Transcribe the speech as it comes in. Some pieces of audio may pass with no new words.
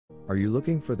Are you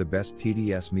looking for the best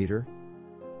TDS meter?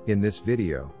 In this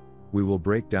video, we will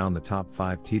break down the top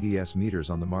 5 TDS meters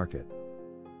on the market.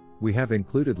 We have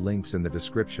included links in the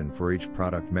description for each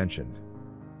product mentioned.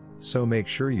 So make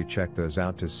sure you check those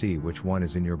out to see which one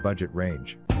is in your budget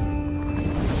range.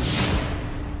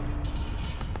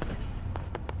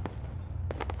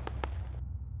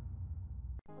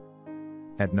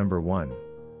 At number 1.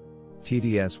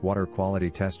 TDS Water Quality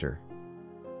Tester.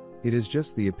 It is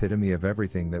just the epitome of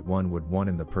everything that one would want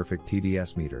in the perfect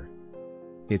TDS meter.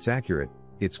 It's accurate,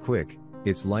 it's quick,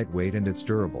 it's lightweight and it's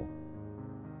durable.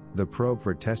 The probe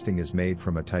for testing is made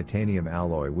from a titanium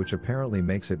alloy, which apparently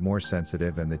makes it more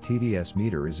sensitive, and the TDS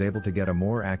meter is able to get a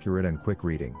more accurate and quick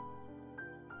reading.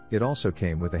 It also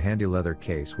came with a handy leather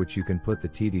case which you can put the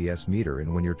TDS meter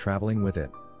in when you're traveling with it.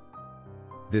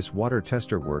 This water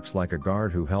tester works like a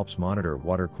guard who helps monitor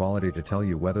water quality to tell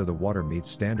you whether the water meets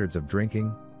standards of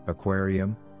drinking,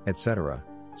 aquarium, etc.,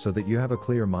 so that you have a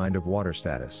clear mind of water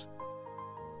status.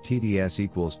 TDS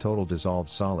equals total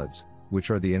dissolved solids, which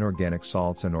are the inorganic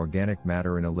salts and organic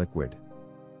matter in a liquid.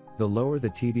 The lower the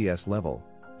TDS level,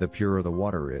 the purer the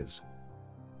water is.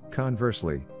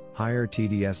 Conversely, higher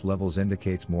TDS levels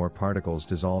indicates more particles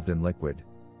dissolved in liquid.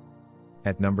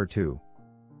 At number 2.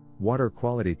 Water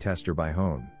Quality Tester by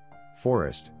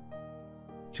HoneForest.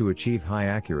 To achieve high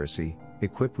accuracy,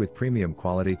 equipped with premium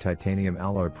quality titanium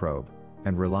alloy probe,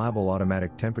 and reliable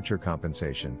automatic temperature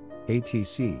compensation,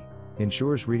 ATC,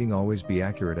 ensures reading always be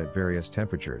accurate at various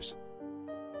temperatures.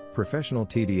 Professional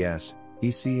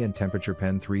TDS-EZ and temperature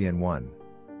pen 3-in-1.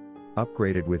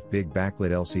 Upgraded with big backlit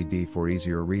LCD for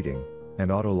easier reading,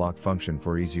 and auto lock function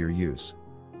for easier use.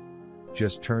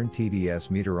 Just turn TDS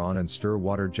meter on and stir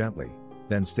water gently,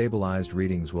 then stabilized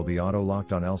readings will be auto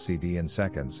locked on LCD in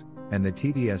seconds, and the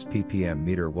TDS ppm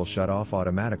meter will shut off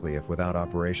automatically if without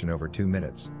operation over 2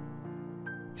 minutes.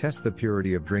 Test the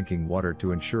purity of drinking water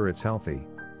to ensure it's healthy.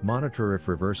 Monitor if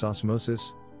reverse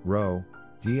osmosis,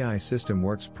 RO/DI system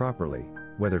works properly,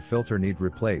 whether filter need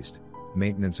replaced,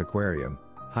 maintenance aquarium,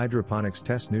 hydroponics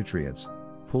test nutrients,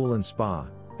 pool and spa,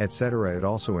 etc. It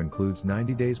also includes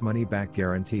 90 days money back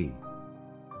guarantee.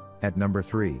 At number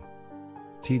 3.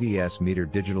 TDS Meter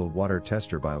Digital Water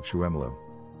Tester by Lxuemlu.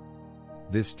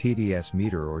 This TDS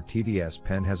meter or TDS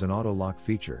pen has an auto lock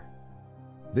feature.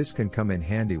 This can come in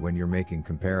handy when you're making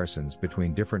comparisons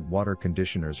between different water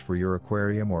conditioners for your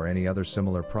aquarium or any other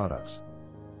similar products.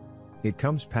 It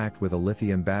comes packed with a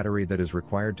lithium battery that is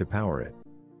required to power it.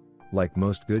 Like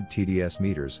most good TDS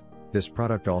meters, this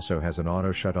product also has an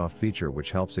auto shut-off feature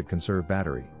which helps it conserve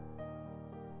battery.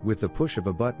 With the push of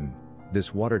a button,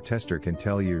 this water tester can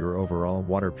tell you your overall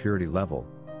water purity level,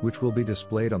 which will be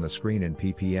displayed on the screen in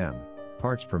ppm,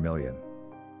 parts per million.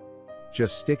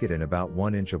 Just stick it in about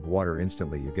 1 inch of water,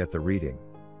 instantly you get the reading.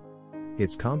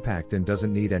 It's compact and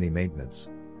doesn't need any maintenance.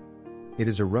 It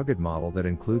is a rugged model that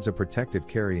includes a protective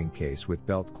carrying case with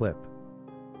belt clip.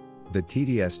 The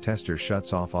TDS tester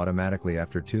shuts off automatically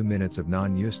after 2 minutes of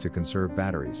non-use to conserve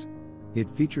batteries. It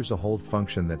features a hold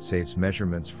function that saves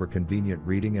measurements for convenient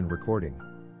reading and recording.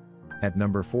 At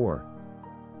number 4.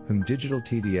 Digital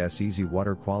TDS-EZ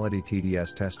Water Quality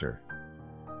TDS Tester.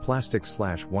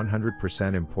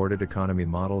 Plastic/100% imported economy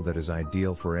model that is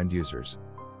ideal for end users.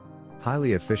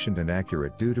 Highly efficient and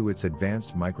accurate due to its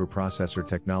advanced microprocessor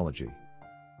technology.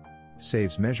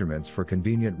 Saves measurements for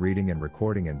convenient reading and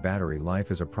recording, and battery life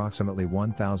is approximately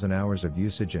 1000 hours of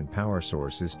usage, and power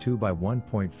source is 2 by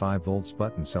 1.5 volts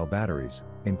button cell batteries,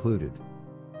 included.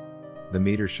 The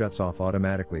meter shuts off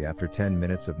automatically after 10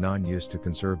 minutes of non-use to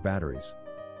conserve batteries.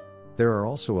 There are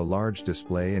also a large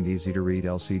display and easy-to-read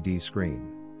LCD screen.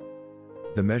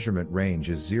 The measurement range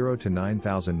is 0 to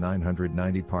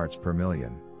 9,990 parts per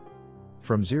million.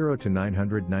 From 0 to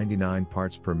 999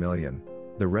 parts per million,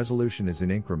 the resolution is in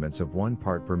increments of 1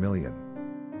 part per million.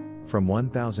 From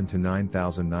 1000 to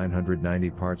 9,990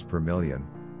 parts per million,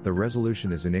 the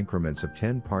resolution is in increments of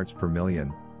 10 parts per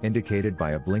million, indicated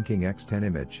by a blinking X10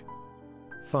 image.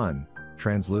 Fun,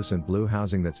 translucent blue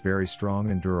housing that's very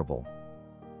strong and durable.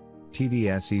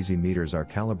 TDS-EZ meters are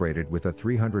calibrated with a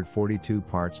 342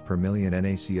 parts per million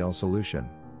NaCl solution.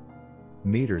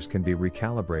 Meters can be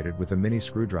recalibrated with a mini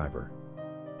screwdriver.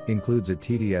 Includes a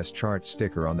TDS chart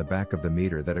sticker on the back of the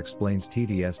meter that explains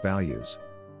TDS values.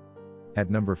 At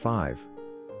number 5.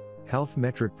 Health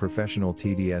Metric Professional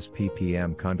TDS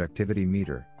ppm Conductivity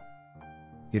Meter.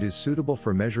 It is suitable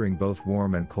for measuring both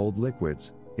warm and cold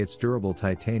liquids. Its durable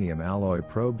titanium alloy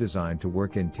probe designed to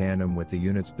work in tandem with the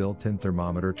unit's built-in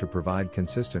thermometer to provide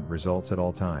consistent results at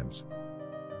all times.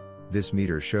 This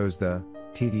meter shows the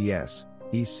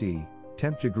TDS-EZ,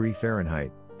 temp degree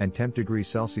Fahrenheit, and temp degree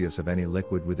Celsius of any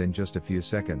liquid within just a few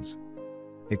seconds.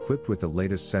 Equipped with the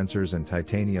latest sensors and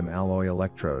titanium alloy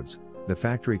electrodes, the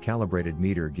factory-calibrated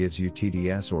meter gives you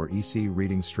TDS or EC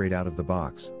readings straight out of the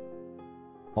box.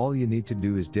 All you need to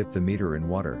do is dip the meter in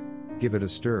water, give it a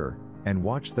stir, and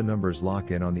watch the numbers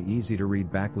lock in on the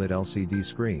easy-to-read backlit LCD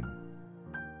screen.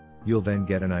 You'll then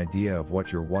get an idea of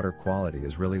what your water quality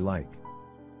is really like.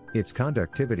 Its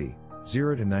conductivity,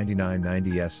 0 to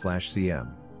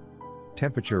 9990s/cm.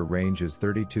 Temperature range is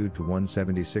 32 to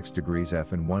 176 degrees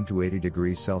F and 1 to 80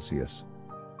 degrees Celsius.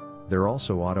 They're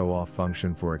also auto-off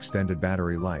function for extended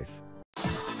battery life.